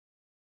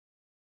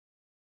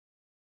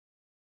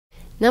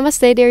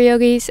Namaste dear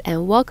yogis,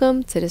 and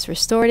welcome to this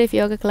restorative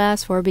yoga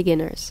class for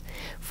beginners.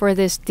 For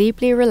this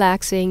deeply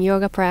relaxing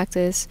yoga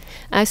practice,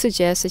 I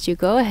suggest that you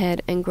go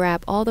ahead and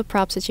grab all the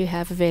props that you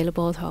have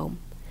available at home.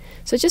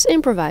 So just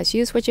improvise,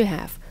 use what you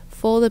have.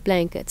 Folded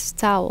blankets,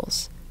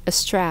 towels, a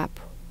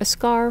strap, a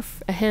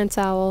scarf, a hand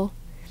towel,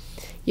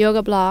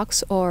 yoga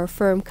blocks or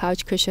firm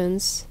couch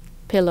cushions,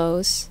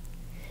 pillows.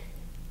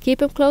 Keep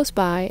them close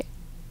by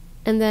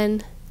and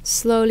then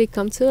slowly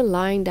come to a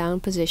lying down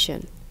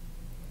position.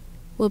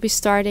 We'll be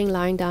starting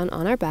lying down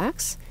on our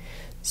backs,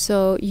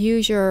 so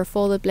use your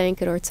folded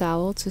blanket or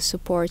towel to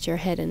support your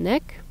head and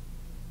neck,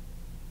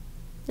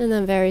 and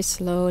then very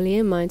slowly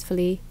and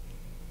mindfully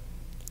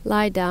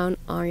lie down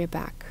on your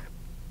back.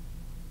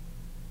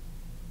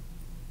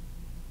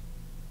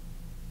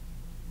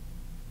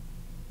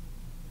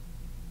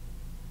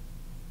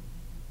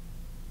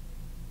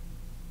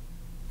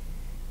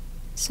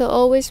 So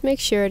always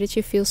make sure that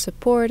you feel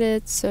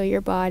supported so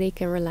your body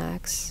can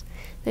relax.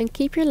 Then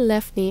keep your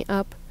left knee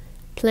up.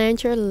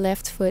 Plant your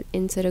left foot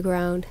into the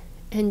ground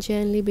and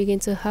gently begin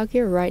to hug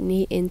your right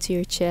knee into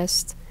your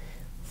chest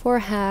for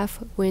a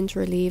half wind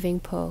relieving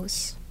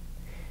pose.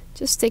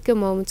 Just take a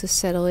moment to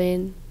settle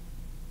in.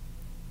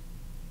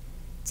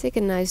 Take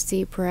a nice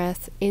deep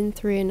breath in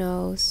through your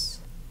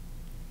nose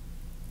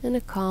and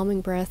a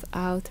calming breath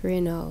out through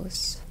your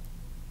nose.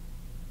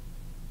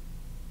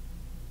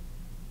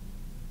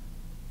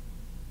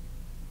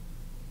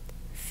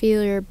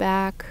 Feel your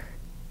back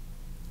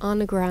on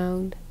the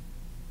ground.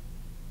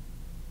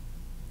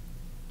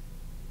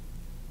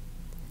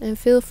 And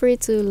feel free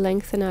to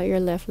lengthen out your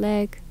left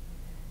leg.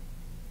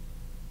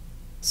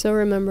 So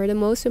remember, the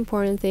most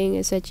important thing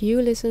is that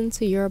you listen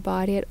to your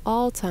body at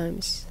all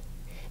times.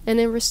 And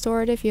in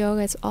restorative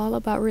yoga, it's all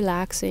about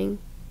relaxing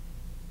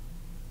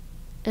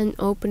and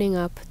opening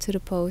up to the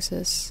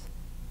poses.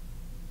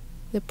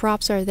 The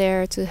props are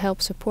there to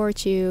help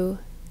support you,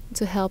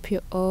 to help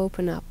you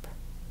open up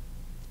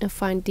and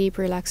find deep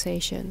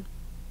relaxation.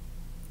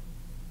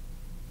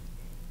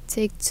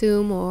 Take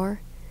 2 more.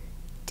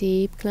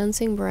 Deep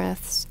cleansing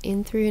breaths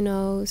in through your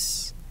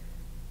nose,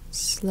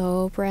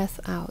 slow breath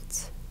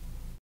out.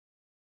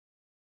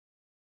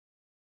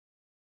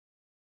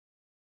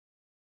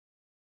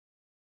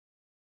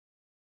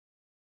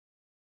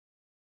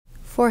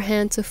 For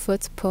hand to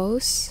foot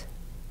pose,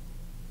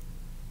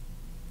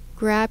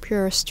 grab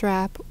your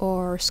strap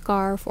or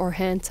scarf or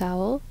hand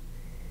towel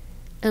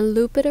and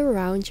loop it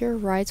around your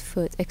right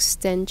foot.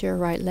 Extend your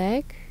right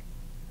leg,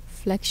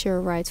 flex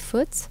your right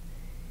foot.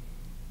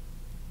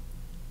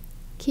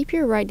 Keep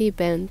your right knee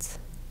bent,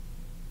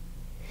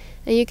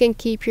 and you can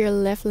keep your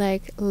left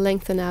leg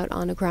lengthened out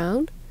on the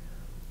ground,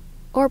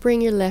 or bring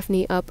your left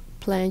knee up,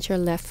 plant your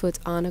left foot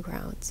on the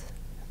ground.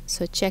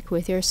 So check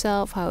with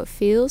yourself how it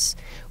feels.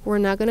 We're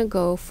not going to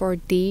go for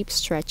deep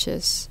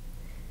stretches.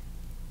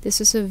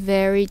 This is a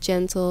very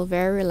gentle,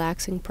 very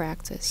relaxing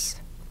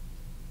practice.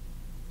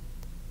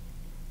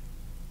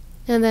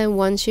 And then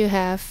once you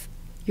have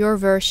your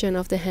version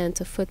of the hand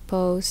to foot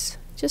pose,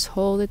 just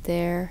hold it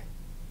there.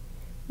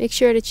 Make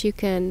sure that you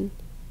can,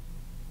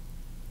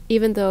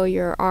 even though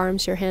your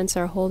arms, your hands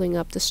are holding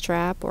up the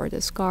strap or the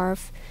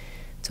scarf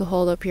to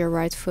hold up your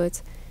right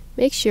foot,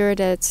 make sure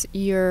that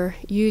you're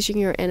using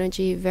your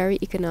energy very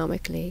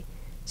economically.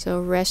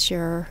 So rest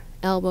your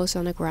elbows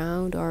on the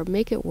ground or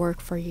make it work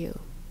for you.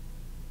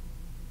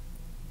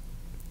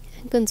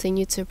 And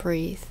continue to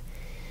breathe.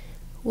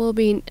 We'll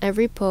be in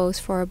every pose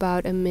for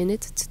about 1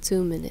 minute to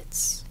 2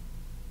 minutes.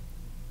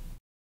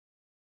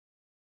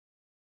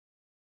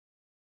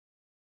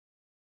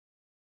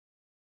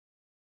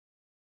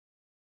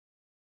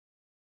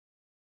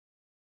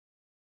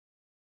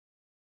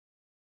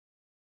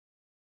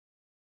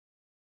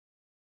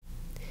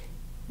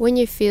 When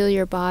you feel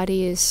your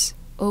body is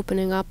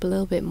opening up a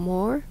little bit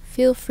more,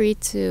 feel free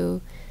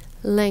to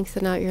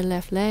lengthen out your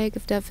left leg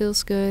if that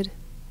feels good.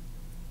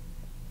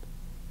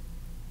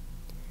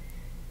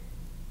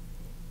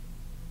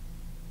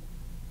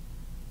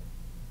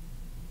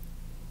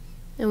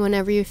 And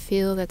whenever you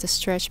feel that the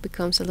stretch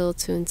becomes a little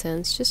too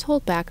intense, just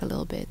hold back a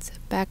little bit,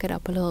 back it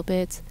up a little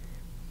bit.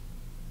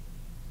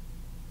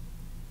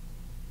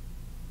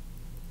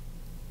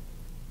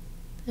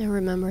 And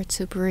remember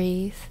to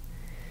breathe.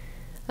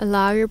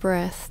 Allow your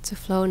breath to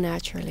flow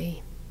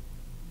naturally.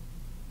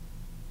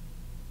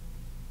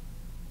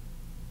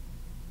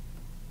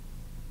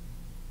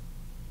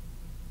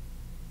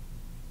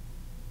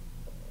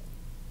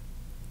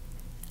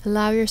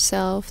 Allow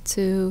yourself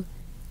to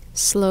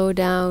slow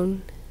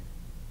down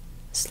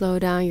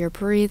your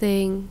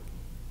breathing,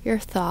 your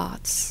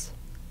thoughts.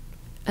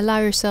 Allow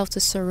yourself to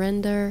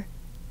surrender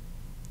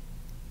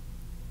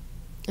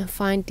and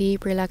find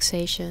deep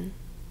relaxation.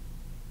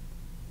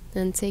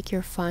 Then take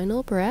your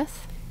final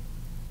breath.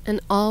 And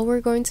all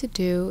we're going to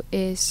do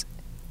is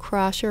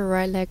cross your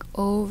right leg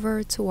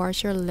over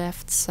towards your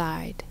left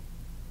side.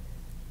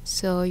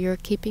 So you're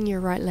keeping your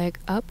right leg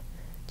up.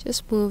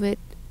 Just move it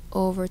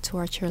over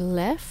towards your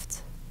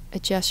left.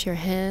 Adjust your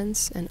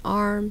hands and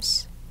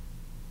arms.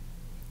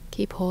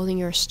 Keep holding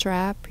your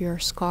strap, your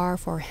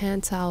scarf or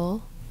hand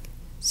towel.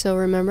 So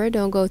remember,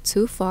 don't go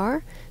too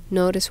far.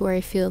 Notice where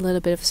you feel a little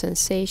bit of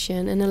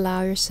sensation and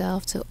allow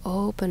yourself to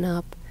open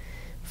up.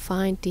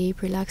 Find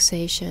deep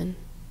relaxation.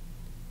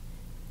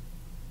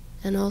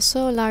 And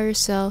also allow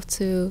yourself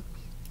to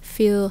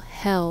feel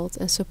held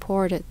and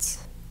supported.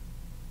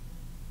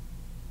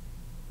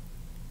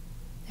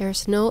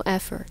 There's no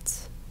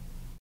effort.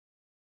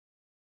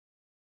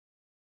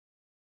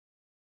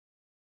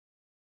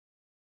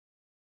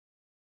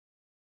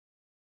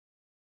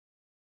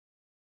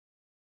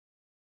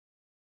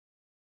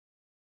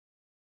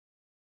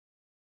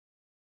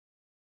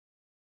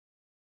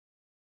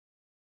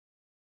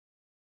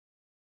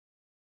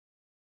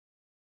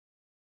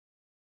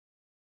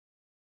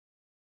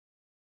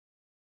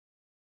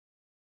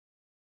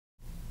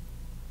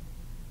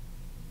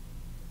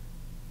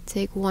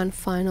 Take one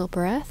final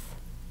breath.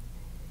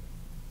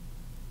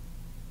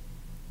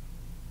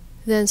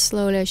 Then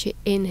slowly as you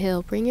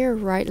inhale, bring your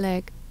right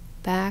leg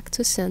back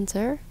to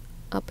center,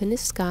 up in the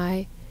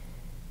sky,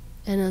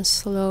 and then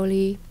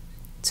slowly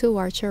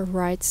towards your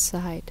right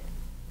side.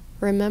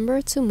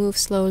 Remember to move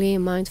slowly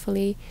and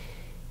mindfully.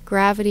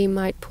 Gravity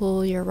might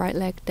pull your right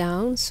leg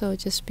down, so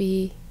just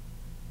be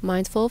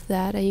mindful of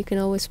that, and you can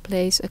always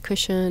place a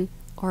cushion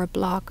or a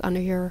block under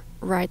your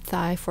right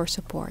thigh for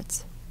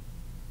support.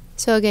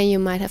 So again, you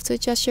might have to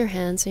adjust your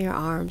hands and your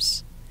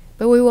arms,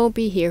 but we won't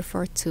be here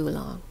for too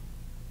long.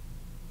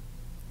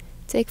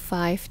 Take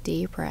 5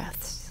 deep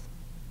breaths.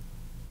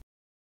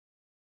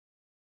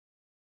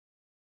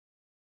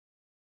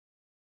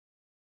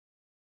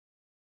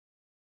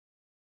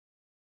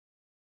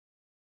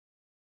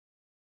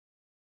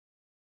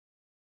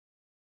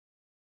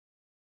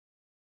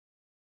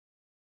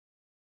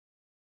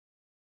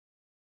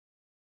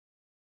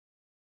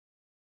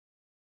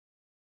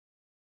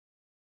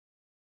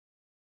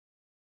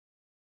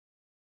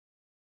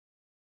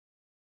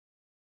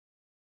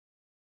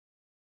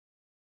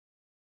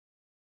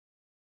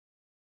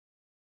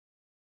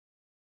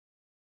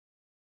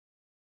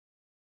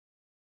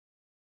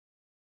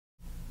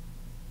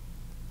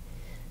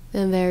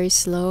 Then very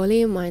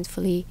slowly and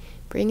mindfully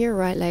bring your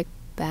right leg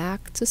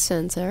back to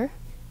center,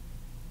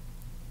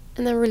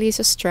 and then release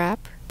a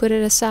strap. Put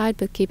it aside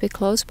but keep it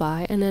close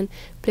by, and then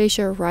place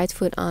your right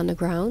foot on the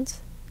ground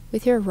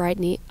with your right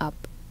knee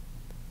up.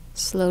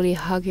 Slowly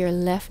hug your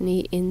left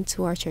knee in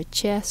towards your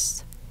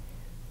chest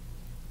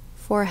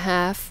for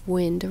half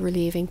wind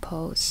relieving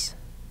pose.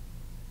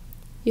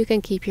 You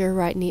can keep your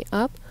right knee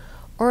up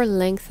or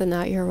lengthen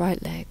out your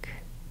right leg.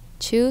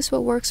 Choose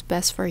what works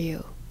best for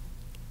you.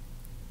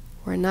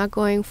 We're not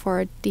going for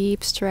a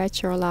deep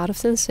stretch or a lot of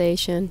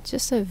sensation,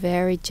 just a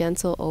very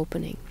gentle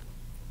opening.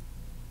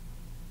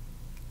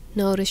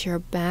 Notice your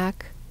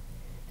back,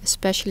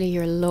 especially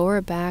your lower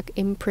back,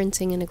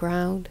 imprinting in the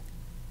ground.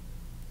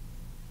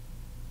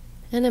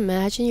 And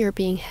imagine you're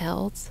being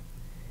held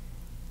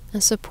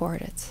and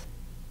supported.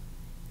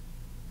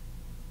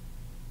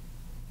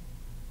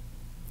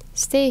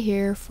 Stay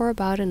here for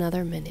about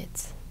another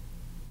minute.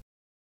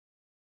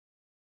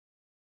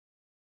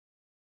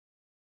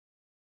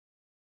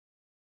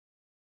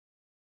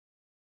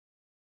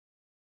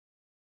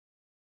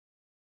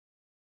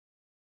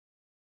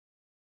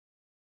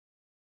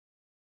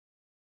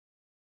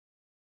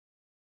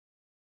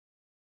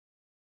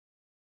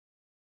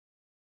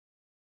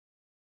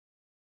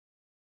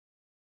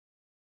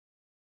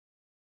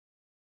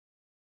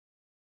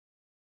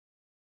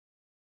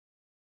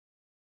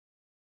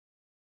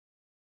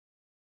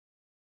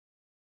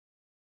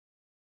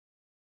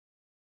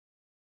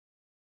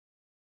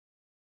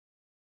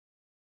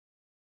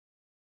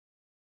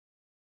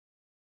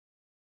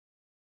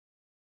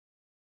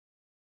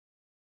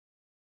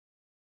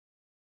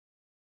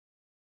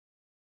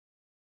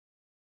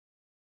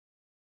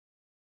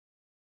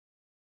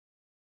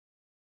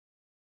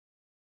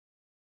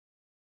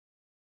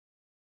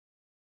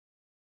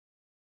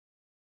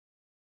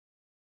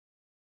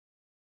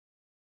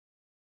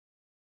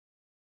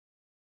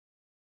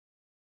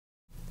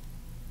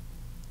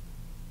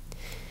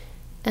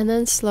 And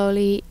then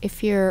slowly,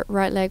 if your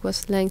right leg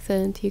was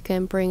lengthened, you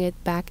can bring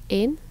it back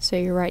in, so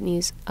your right knee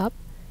is up.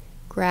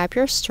 Grab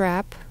your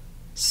strap,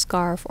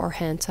 scarf or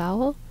hand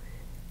towel,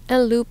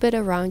 and loop it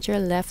around your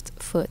left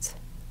foot.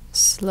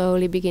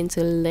 Slowly begin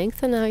to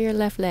lengthen out your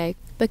left leg,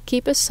 but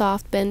keep a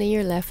soft bend in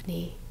your left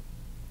knee.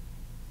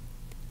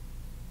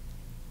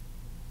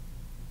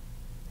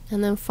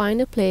 And then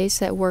find a place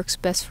that works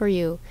best for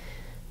you.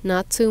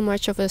 Not too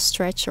much of a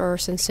stretch or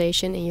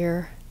sensation in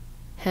your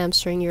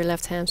hamstring, your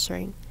left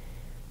hamstring.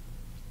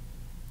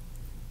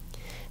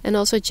 And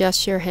also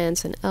adjust your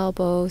hands and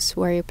elbows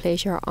where you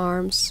place your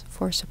arms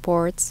for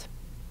support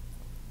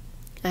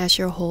as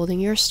you're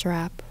holding your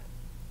strap.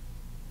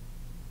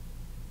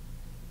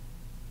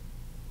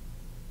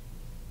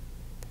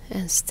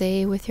 And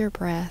stay with your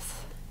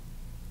breath.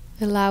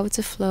 Allow it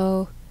to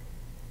flow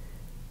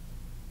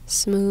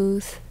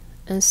smooth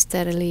and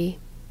steadily.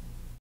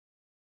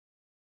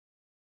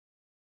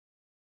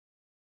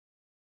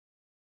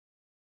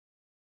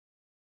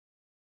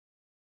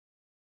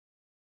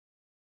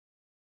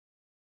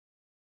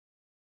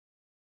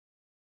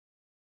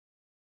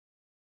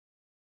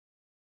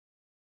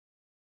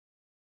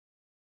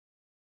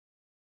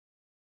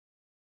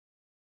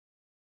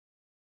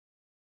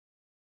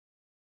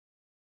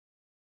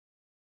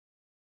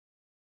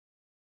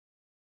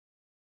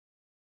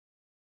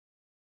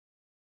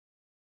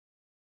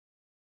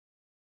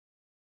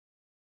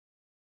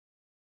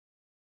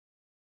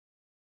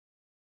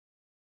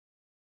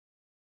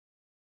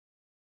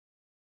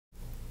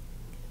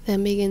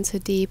 Then begin to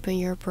deepen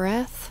your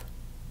breath.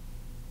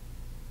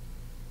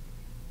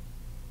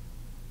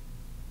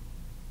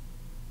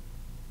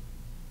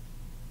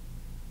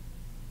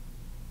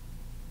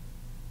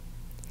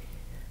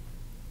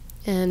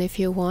 And if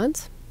you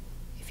want,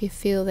 if you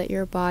feel that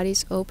your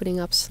body's opening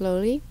up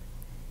slowly,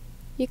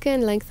 you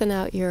can lengthen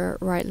out your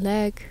right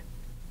leg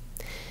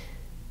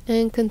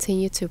and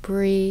continue to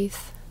breathe.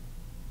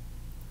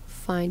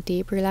 Find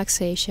deep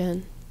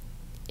relaxation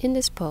in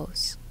this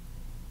pose.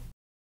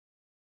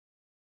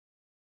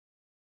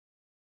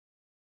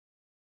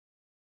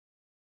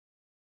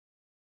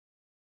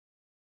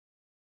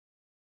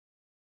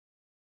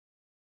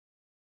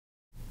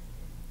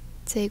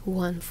 Take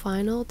one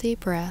final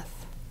deep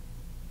breath.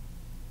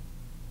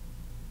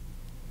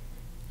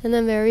 And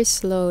then very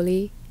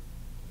slowly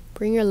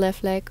bring your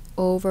left leg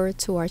over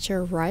towards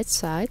your right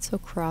side, so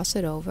cross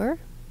it over.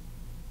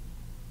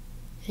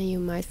 And you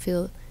might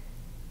feel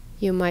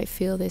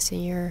this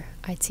in your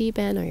IT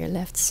band or your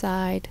left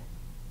side.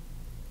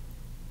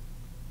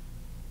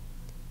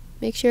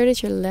 Make sure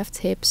that your left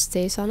hip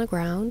stays on the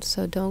ground,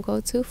 so don't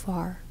go too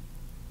far.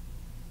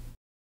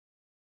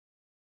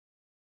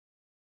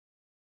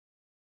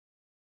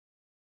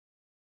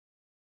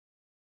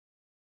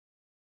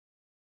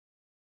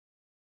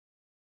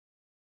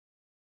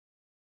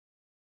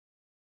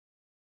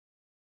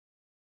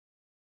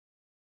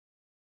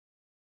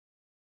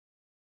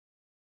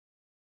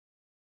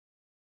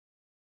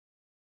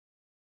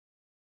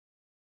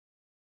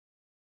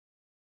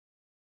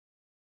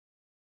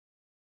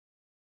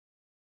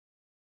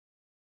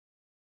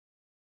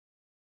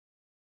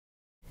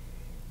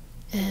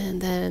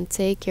 And then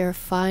take your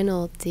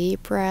final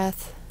deep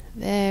breath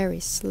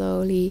very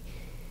slowly.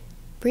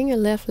 Bring your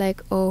left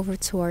leg over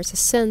towards the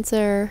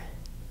center.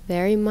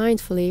 Very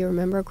mindfully,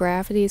 remember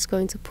gravity is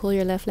going to pull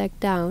your left leg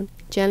down.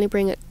 Gently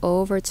bring it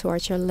over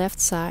towards your left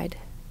side.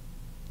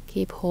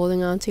 Keep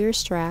holding on to your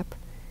strap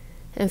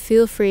and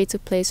feel free to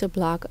place a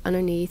block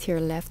underneath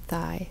your left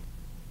thigh.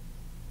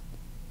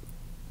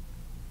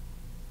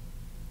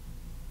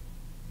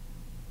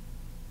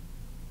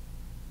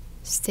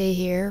 Stay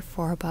here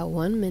for about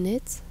 1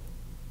 minute.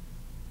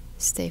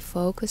 Stay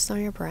focused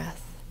on your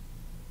breath.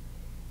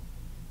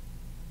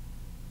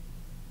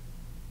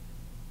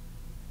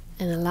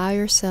 And allow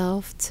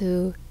yourself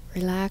to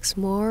relax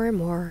more and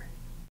more.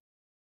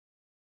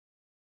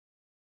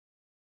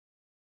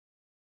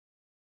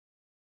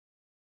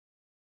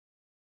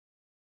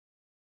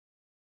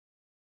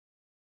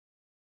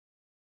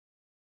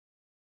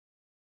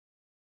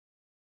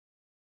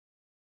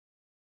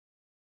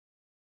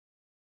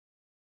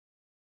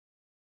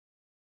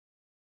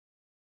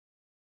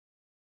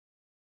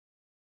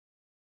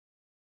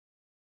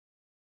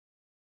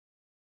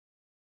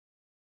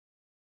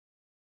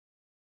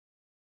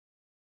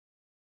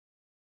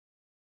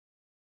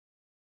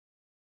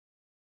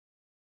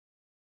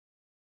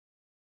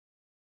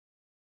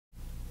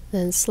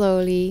 Then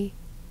slowly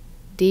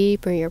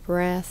deepen your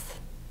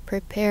breath.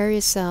 Prepare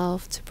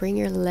yourself to bring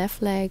your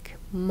left leg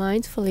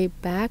mindfully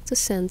back to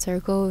center.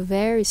 Go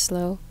very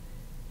slow.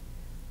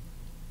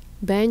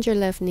 Bend your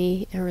left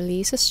knee and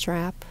release the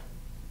strap.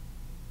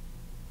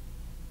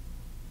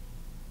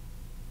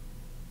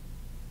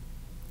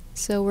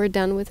 So we're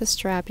done with the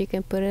strap. You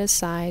can put it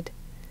aside.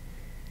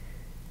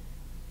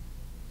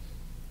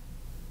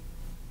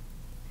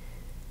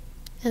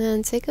 And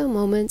then take a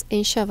moment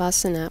in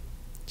Shavasana.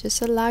 Just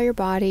allow your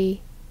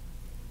body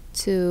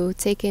to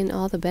take in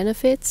all the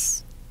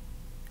benefits.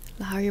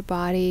 Allow your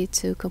body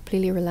to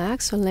completely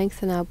relax. So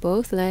lengthen out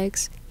both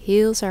legs.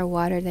 Heels are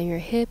wider than your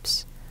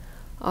hips.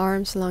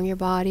 Arms along your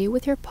body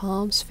with your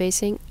palms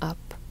facing up.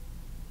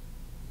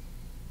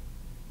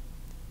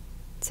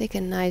 Take a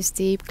nice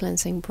deep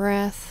cleansing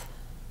breath.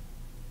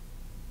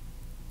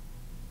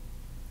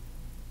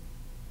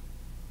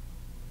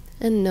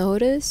 And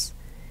notice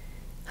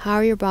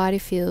how your body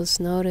feels.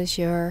 Notice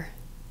your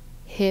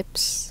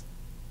hips,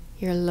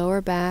 your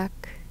lower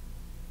back,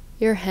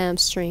 your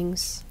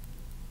hamstrings,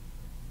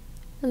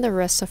 and the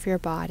rest of your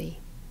body.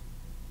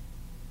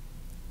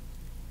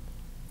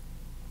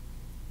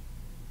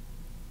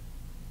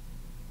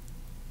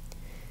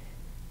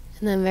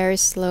 And then very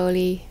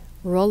slowly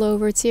roll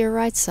over to your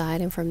right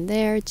side, and from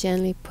there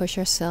gently push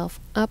yourself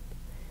up.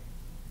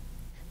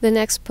 The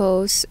next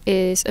pose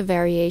is a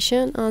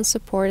variation on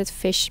supported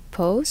fish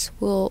pose.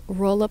 We'll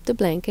roll up the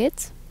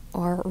blanket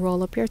or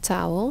roll up your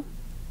towel.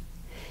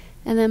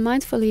 And then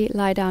mindfully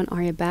lie down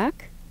on your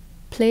back.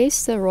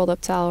 Place the rolled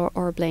up towel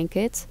or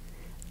blanket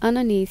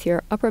underneath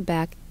your upper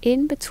back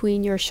in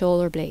between your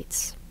shoulder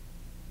blades.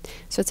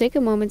 So take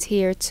a moment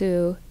here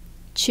to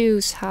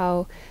choose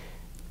how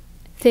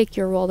thick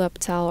your rolled up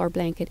towel or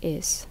blanket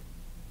is.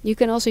 You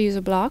can also use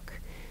a block,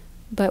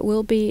 but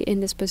we'll be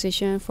in this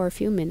position for a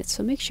few minutes.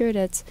 So make sure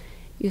that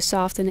you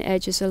soften the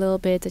edges a little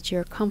bit, that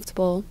you're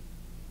comfortable.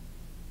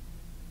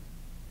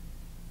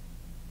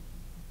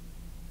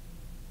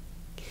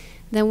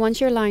 Then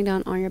once you're lying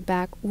down on your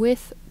back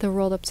with the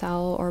rolled up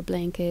towel or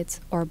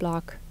blanket or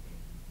block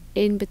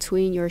in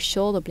between your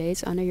shoulder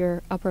blades under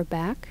your upper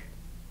back,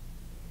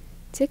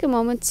 take a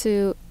moment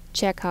to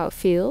check how it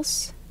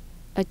feels,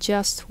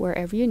 adjust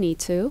wherever you need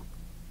to.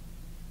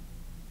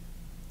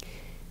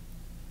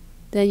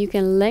 Then you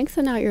can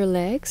lengthen out your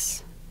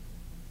legs.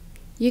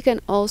 You can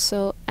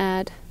also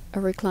add a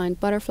reclined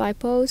butterfly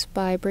pose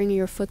by bringing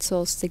your foot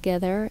soles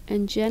together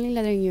and gently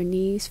letting your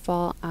knees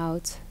fall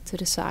out to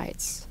the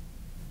sides.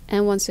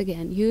 And once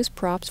again, use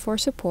props for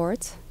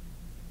support.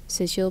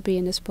 Since you'll be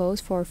in this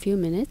pose for a few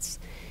minutes,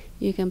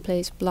 you can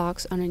place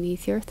blocks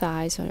underneath your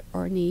thighs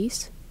or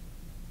knees.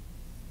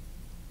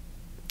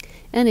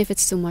 And if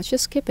it's too much,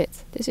 just skip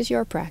it. This is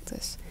your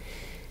practice.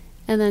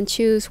 And then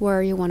choose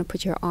where you want to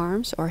put your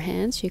arms or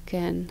hands. You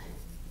can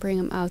bring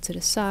them out to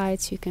the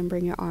sides. You can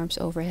bring your arms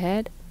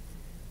overhead.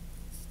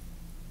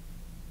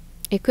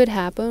 It could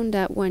happen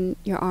that when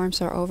your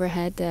arms are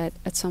overhead that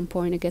at some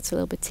point it gets a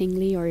little bit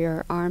tingly or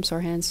your arms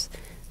or hands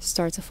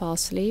start to fall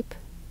asleep.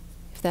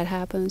 If that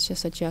happens,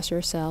 just adjust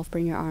yourself,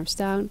 bring your arms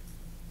down.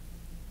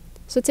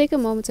 So take a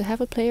moment to have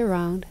a play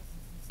around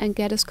and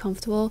get as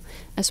comfortable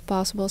as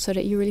possible so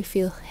that you really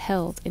feel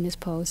held in this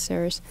pose.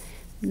 There's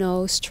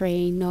no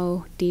strain,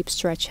 no deep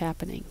stretch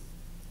happening.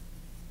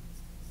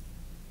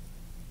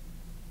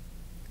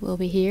 We'll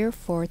be here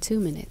for 2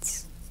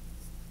 minutes.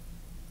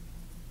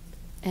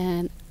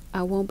 And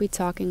I won't be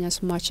talking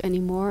as much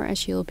anymore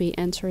as you'll be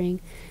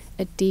entering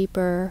a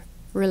deeper,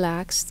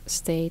 relaxed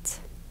state,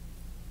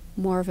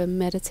 more of a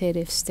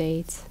meditative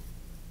state.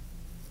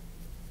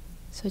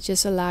 So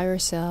just allow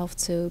yourself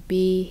to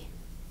be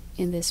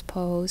in this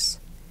pose.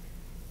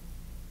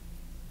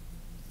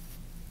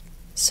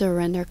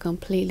 Surrender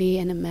completely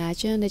and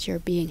imagine that you're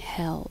being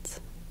held.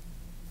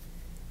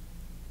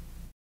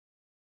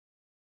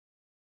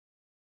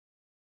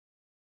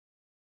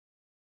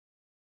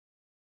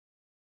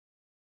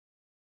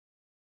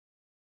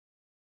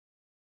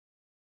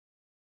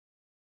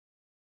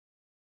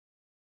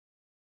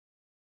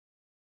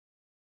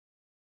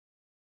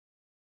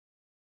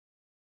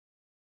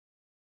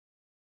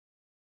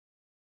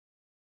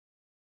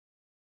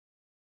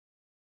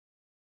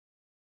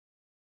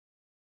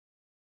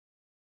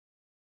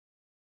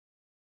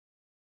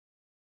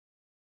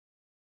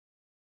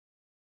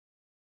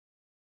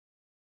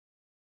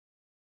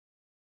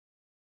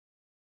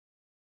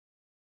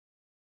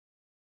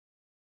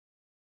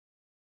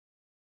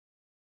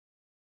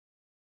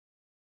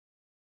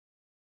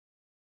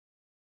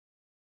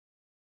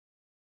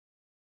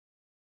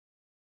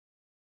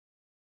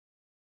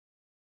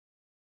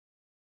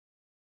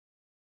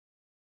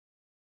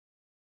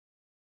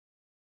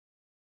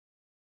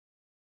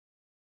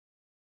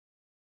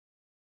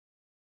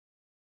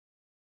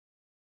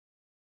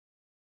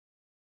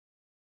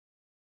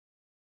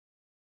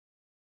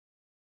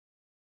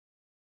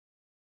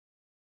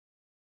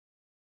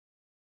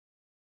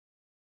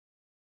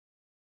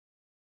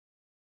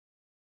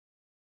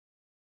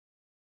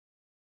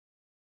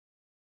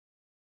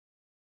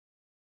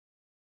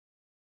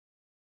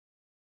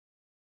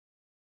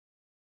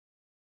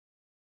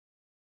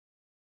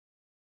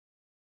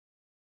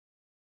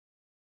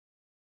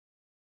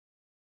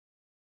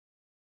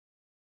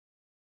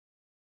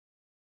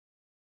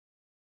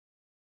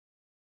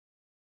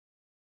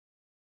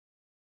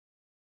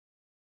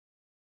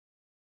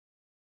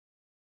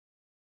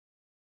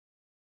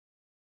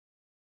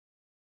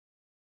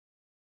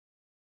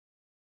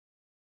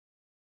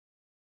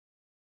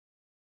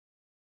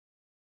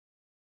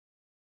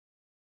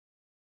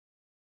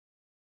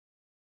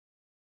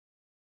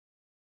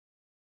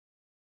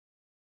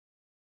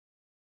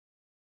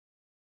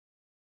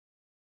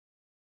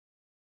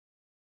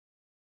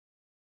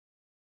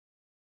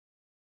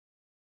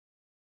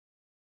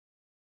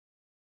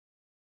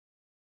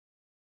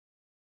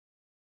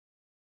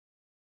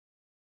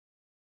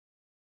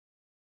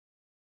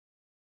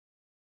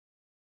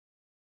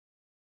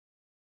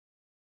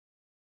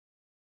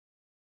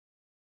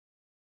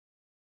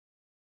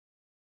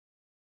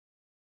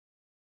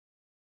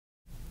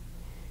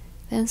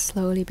 Then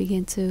slowly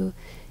begin to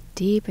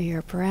deepen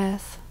your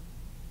breath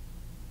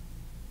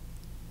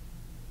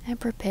and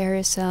prepare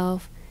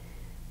yourself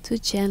to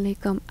gently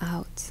come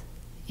out.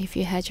 If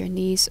you had your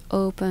knees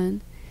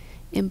open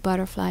in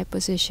butterfly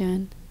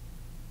position,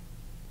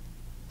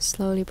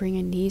 slowly bring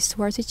your knees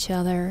towards each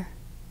other.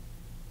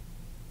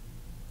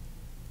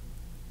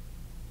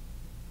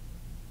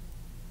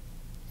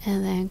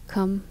 And then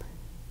come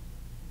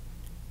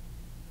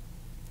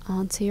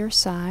onto your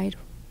side.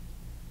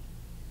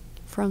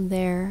 From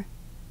there,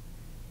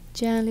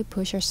 gently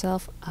push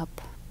yourself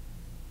up.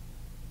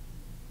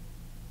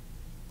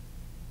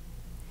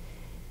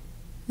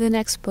 The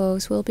next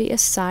pose will be a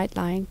side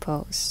lying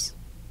pose.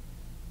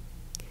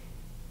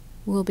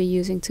 We'll be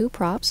using 2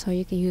 props, so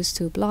you can use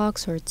 2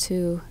 blocks or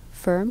 2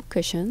 firm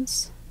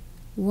cushions.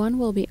 One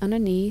will be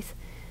underneath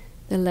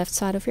the left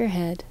side of your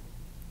head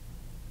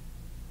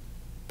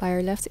by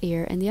your left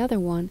ear, and the other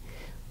one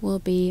will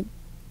be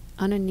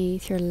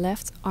underneath your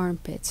left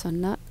armpit, so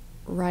not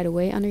right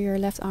away under your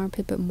left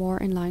armpit but more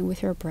in line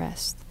with your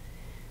breast.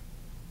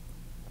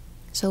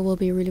 So we'll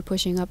be really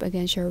pushing up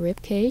against your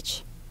rib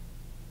cage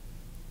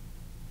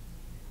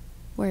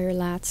where your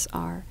lats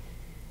are.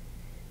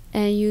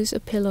 and use a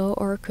pillow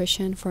or a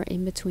cushion for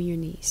in between your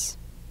knees.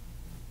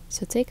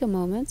 So take a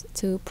moment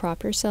to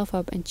prop yourself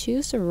up and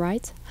choose the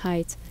right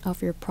height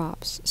of your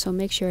props. So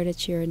make sure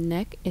that your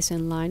neck is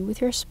in line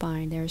with your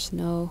spine. There's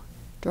no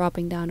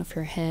dropping down of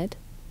your head.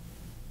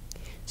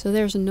 So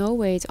there's no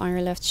weight on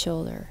your left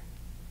shoulder.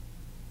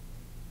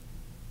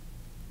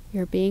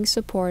 You're being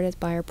supported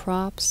by your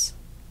props,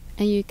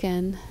 and you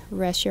can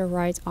rest your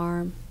right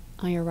arm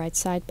on your right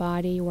side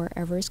body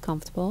wherever is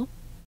comfortable.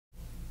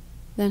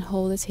 Then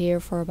hold it here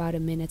for about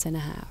 1.5 minutes.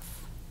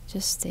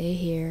 Just stay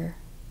here.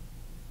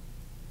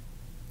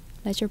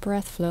 Let your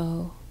breath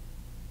flow.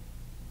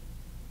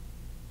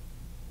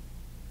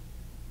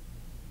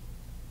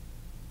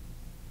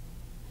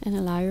 And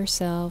allow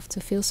yourself to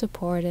feel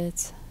supported.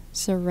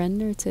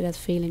 Surrender to that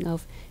feeling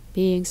of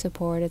being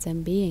supported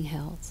and being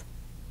held.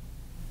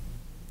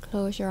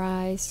 Close your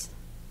eyes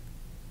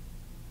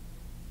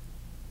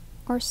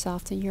or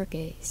soften your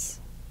gaze.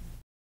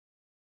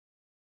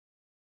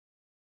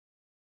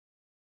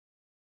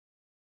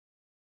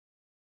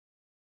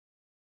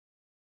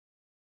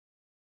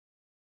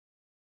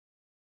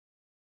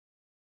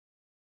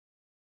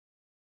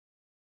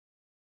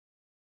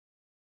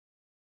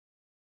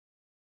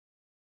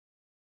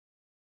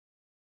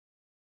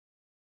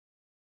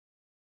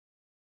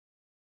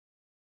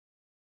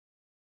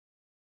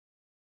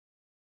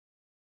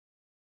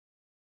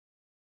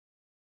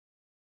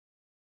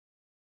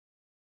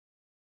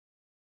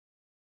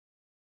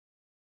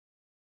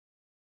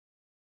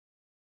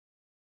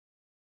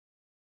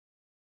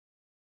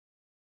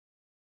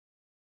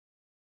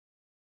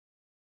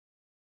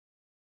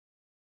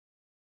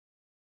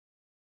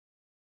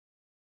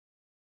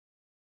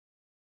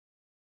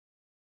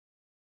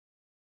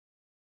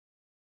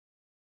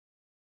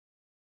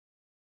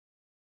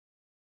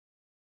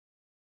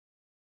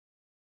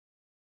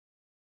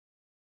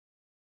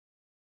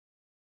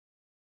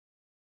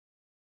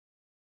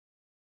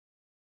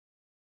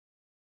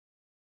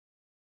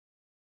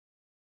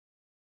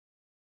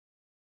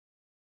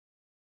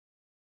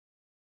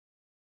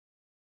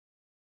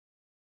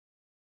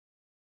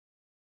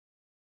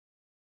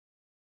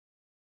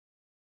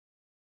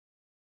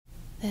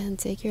 Then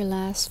take your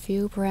last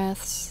few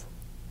breaths.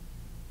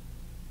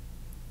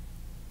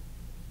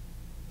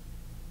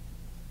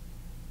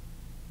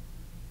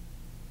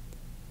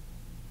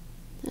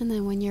 And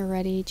then when you're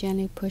ready,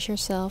 gently push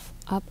yourself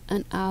up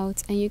and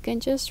out, and you can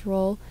just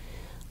roll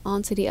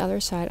onto the other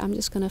side. I'm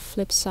just going to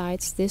flip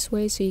sides this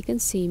way so you can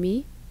see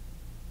me.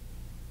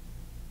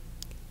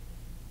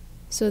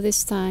 So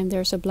this time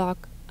there's a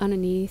block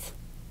underneath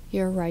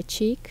your right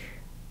cheek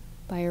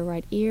by your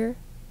right ear,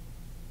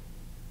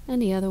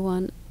 and the other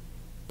one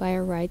by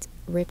your right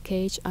rib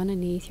cage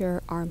underneath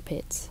your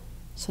armpit.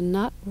 So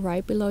not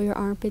right below your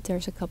armpit,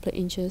 there's a couple of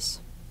inches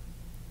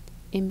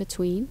in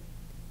between.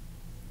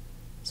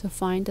 So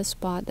find the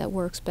spot that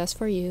works best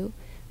for you.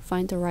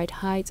 Find the right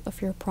height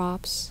of your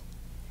props.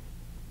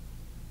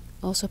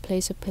 Also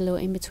place a pillow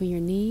in between your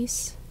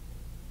knees.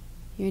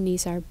 Your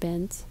knees are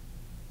bent.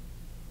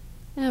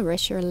 And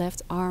rest your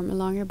left arm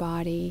along your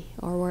body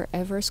or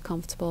wherever is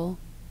comfortable.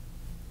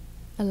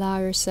 Allow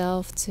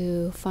yourself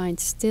to find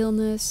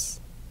stillness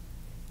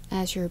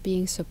as you're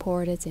being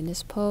supported in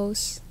this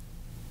pose.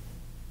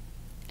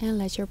 And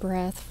let your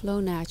breath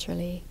flow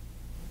naturally.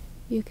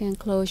 You can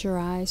close your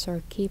eyes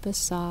or keep a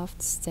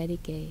soft, steady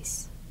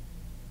gaze.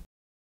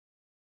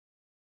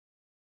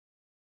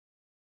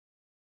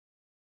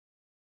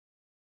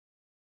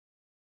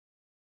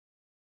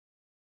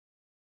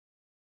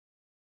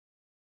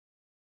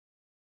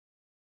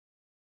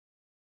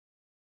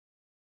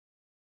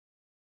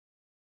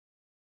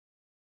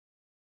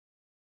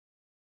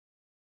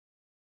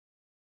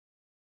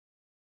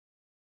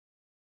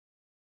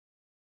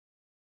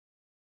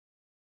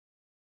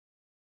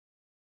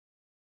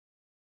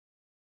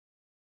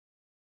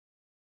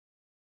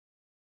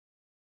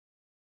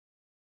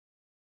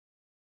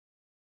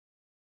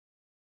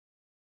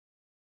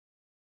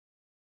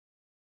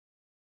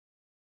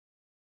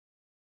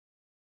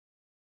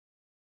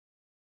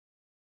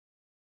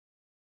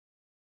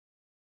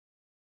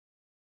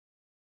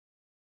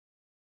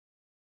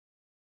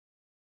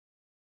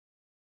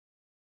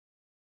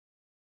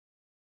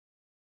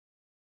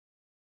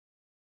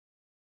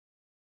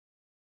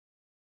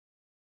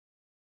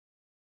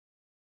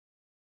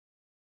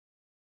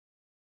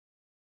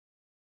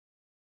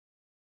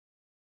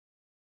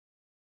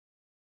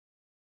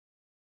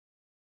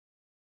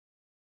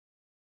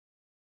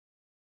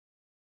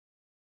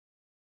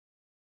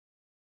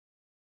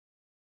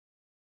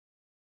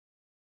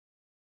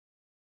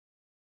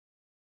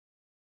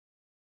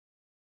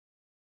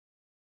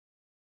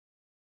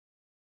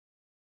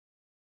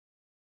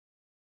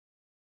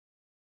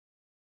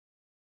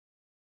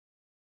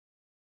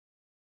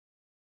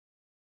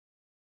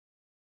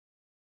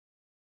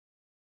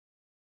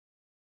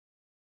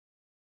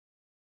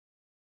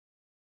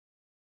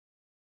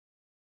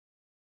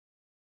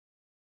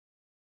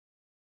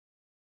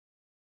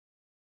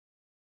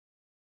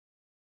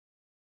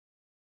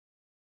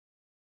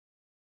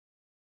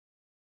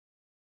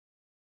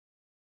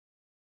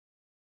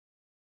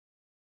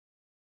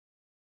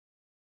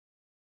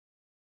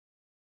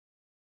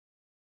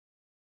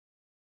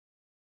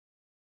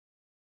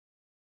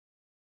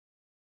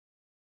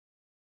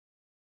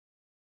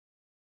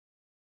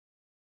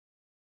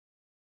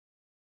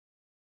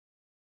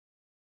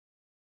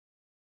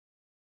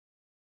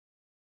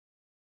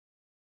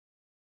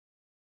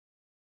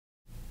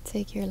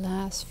 Take your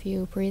last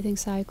few breathing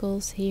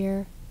cycles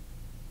here.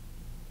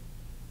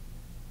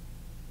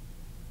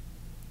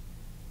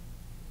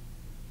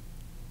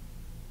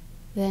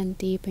 Then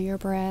deepen your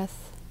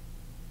breath.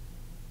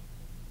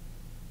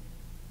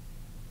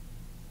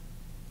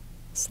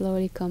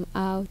 Slowly come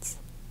out.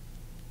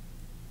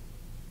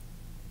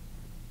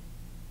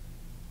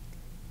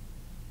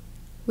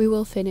 We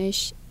will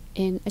finish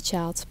in a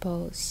child's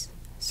pose.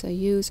 So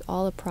use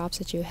all the props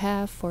that you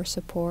have for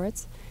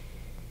support.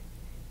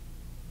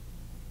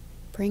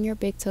 Bring your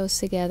big toes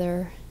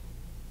together.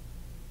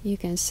 You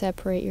can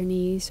separate your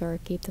knees or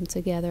keep them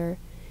together.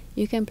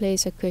 You can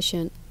place a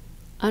cushion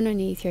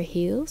underneath your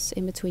heels,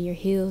 in between your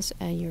heels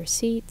and your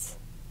seat.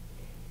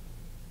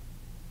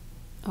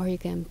 Or you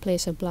can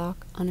place a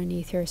block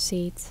underneath your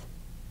seat.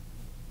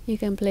 You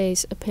can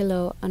place a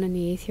pillow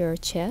underneath your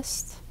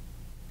chest.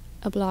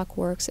 A block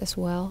works as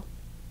well.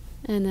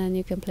 And then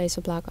you can place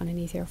a block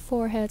underneath your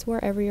forehead,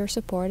 wherever you're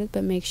supported,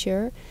 but make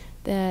sure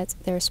that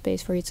there's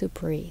space for you to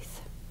breathe.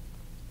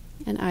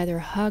 And either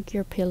hug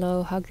your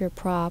pillow, hug your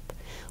prop,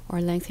 or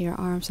lengthen your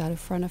arms out in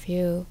front of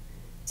you.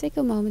 Take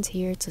a moment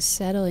here to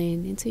settle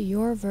into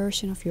your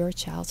version of your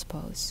child's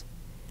pose.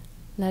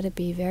 Let it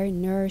be very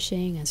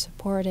nourishing and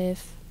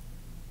supportive.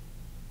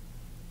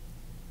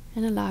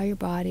 And allow your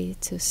body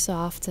to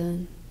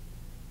soften,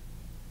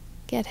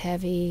 get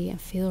heavy,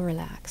 and feel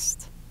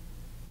relaxed.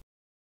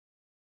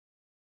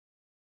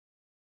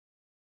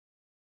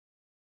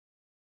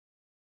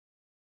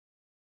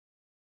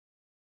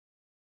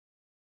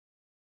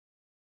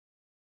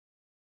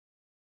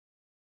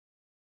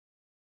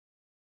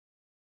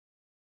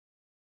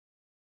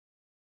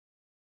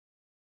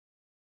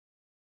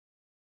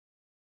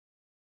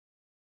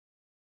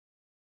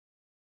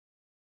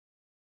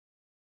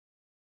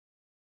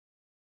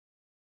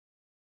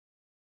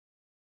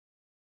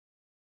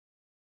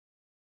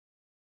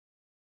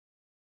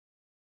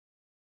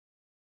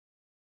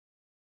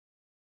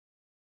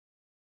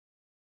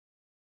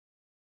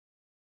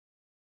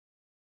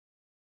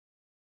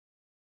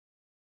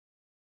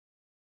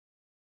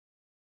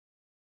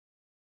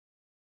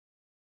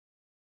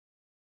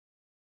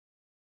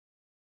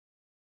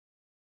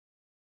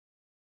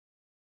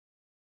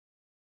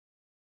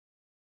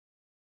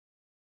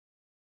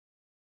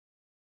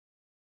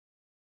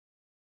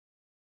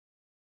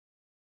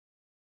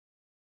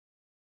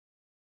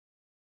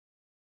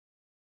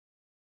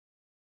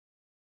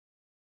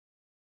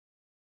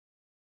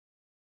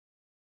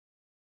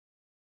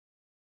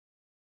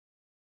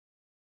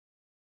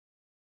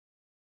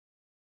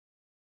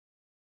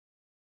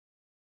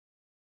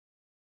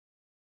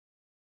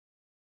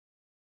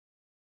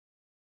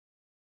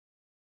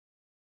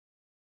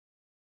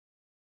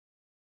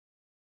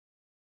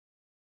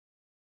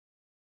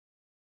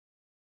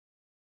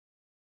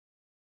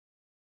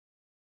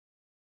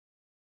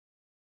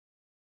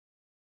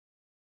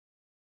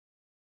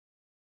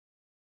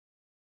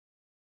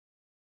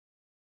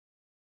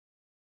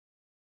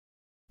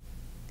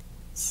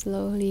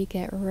 Slowly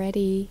get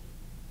ready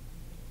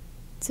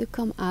to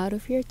come out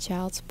of your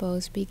child's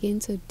pose. Begin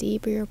to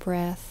deepen your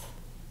breath.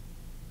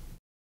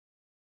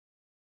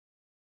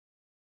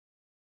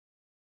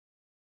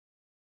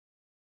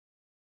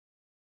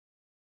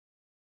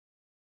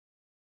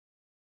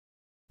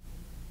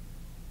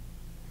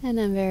 And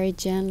then very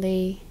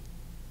gently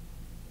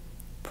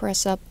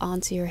press up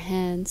onto your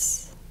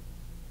hands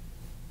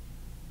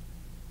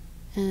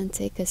and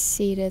take a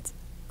seated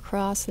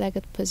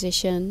cross-legged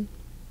position.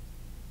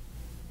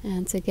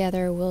 And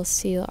together we'll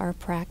seal our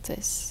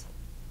practice.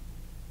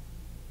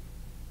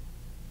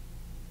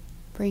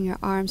 Bring your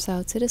arms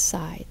out to the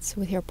sides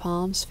with your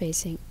palms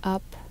facing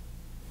up.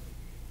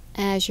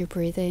 As you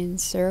breathe in,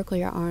 circle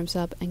your arms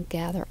up and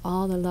gather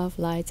all the love,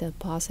 light, and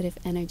positive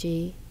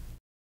energy.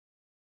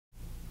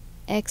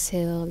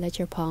 Exhale, let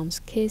your palms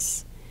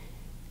kiss.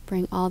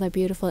 Bring all that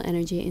beautiful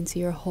energy into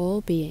your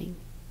whole being.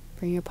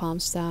 Bring your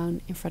palms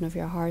down in front of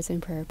your heart in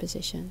prayer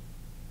position.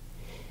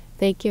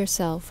 Thank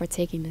yourself for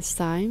taking this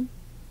time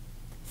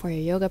for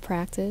your yoga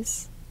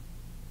practice.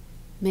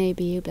 May it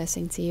be a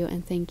blessing to you,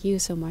 and thank you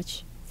so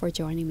much for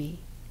joining me.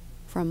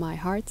 From my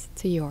heart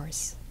to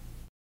yours.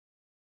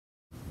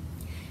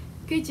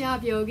 Good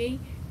job, Yogi.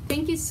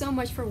 Thank you so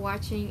much for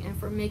watching and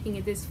for making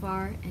it this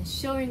far and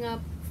showing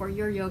up for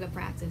your yoga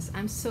practice.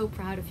 I'm so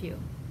proud of you.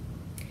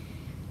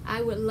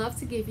 I would love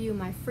to give you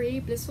my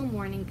free Blissful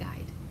Morning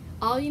Guide.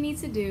 All you need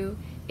to do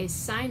is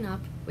sign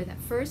up with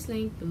that first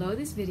link below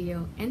this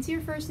video, enter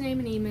your first name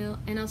and email,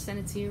 and I'll send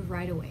it to you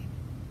right away.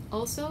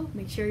 Also,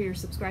 make sure you're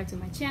subscribed to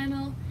my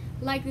channel,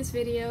 like this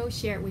video,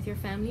 share it with your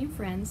family and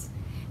friends,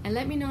 and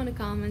let me know in the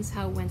comments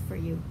how it went for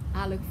you.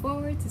 I look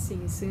forward to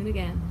seeing you soon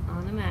again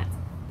on the mat.